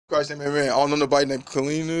Christ name, man. I don't know nobody named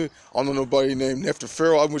Kalina. I don't know nobody named Nefta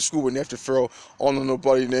Farrell. I went to school with Nefta Farrell. I don't know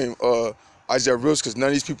nobody named Isaiah Reels because none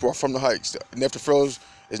of these people are from the Heights. Nefta Farrell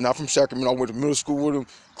is not from Sacramento. I went to middle school with him.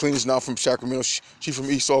 Kalina's not from Sacramento. She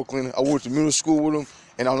from East Oakland. I went to middle school with him.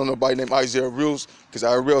 And I don't know nobody named Isaiah Reels because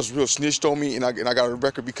Isaiah Reels snitched on me, and I got a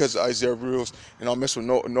record because of Isaiah Reels. And I don't mess with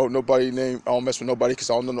nobody named. I don't mess with nobody because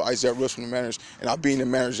I don't know no Isaiah Reels from the Manors. And I be in the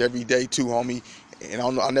Manors every day too, homie. And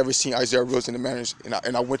I never seen Isaiah Reels in the Manors.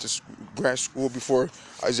 And I went to grad school before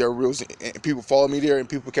Isaiah Reels, and people followed me there, and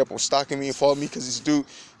people kept on stalking me and following me because this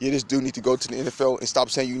dude need to go to the NFL and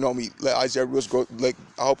stop saying you know me. Let Isaiah Reels go. Like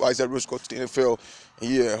I hope Isaiah Reels go to the NFL.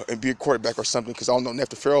 And be a quarterback or something, because I don't know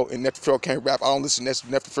Nefta Farrell, and Nefta Farrell can't rap. I don't listen to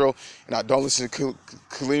Nefta Farrell, and I don't listen to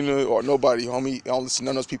Kalina or nobody, homie. I don't listen to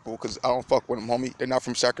none of those people because I don't fuck with them, homie. They're not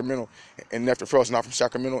from Sacramento, and Nefta Farrell's not from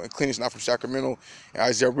Sacramento, and Kalina's not from Sacramento, and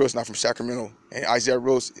Isaiah Reels not from Sacramento, and Isaiah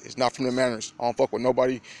Reels is not from the Manors. I don't fuck with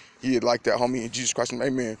nobody like that, homie. And Jesus Christ,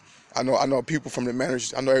 amen. I know people from the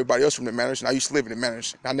Manors. I know everybody else from the Manors, and I used to live in the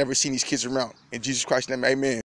Manors. I never seen these kids around. In Jesus Christ's name, amen.